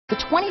The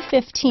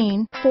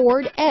 2015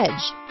 Ford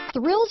Edge.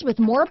 Thrills with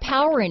more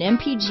power and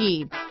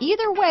MPG.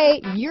 Either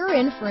way, you're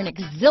in for an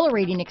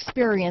exhilarating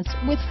experience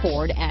with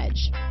Ford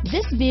Edge.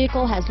 This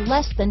vehicle has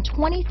less than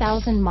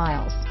 20,000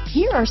 miles.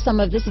 Here are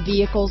some of this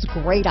vehicle's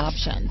great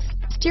options: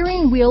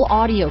 steering wheel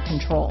audio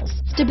controls,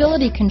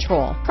 stability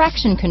control,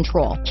 traction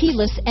control,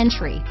 keyless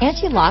entry,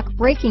 anti-lock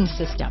braking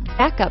system,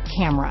 backup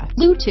camera,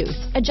 Bluetooth,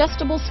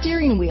 adjustable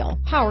steering wheel,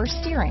 power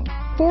steering,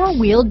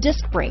 four-wheel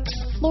disc brakes,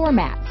 floor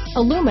mats,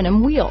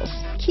 aluminum wheels,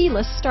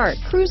 keyless start,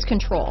 cruise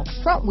control,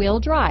 front-wheel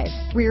drive,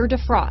 rear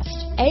defrost,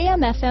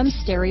 AM/FM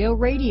stereo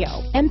radio,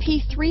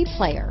 MP3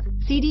 player,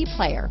 CD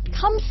player.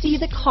 Come see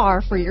the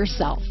car for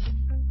yourself.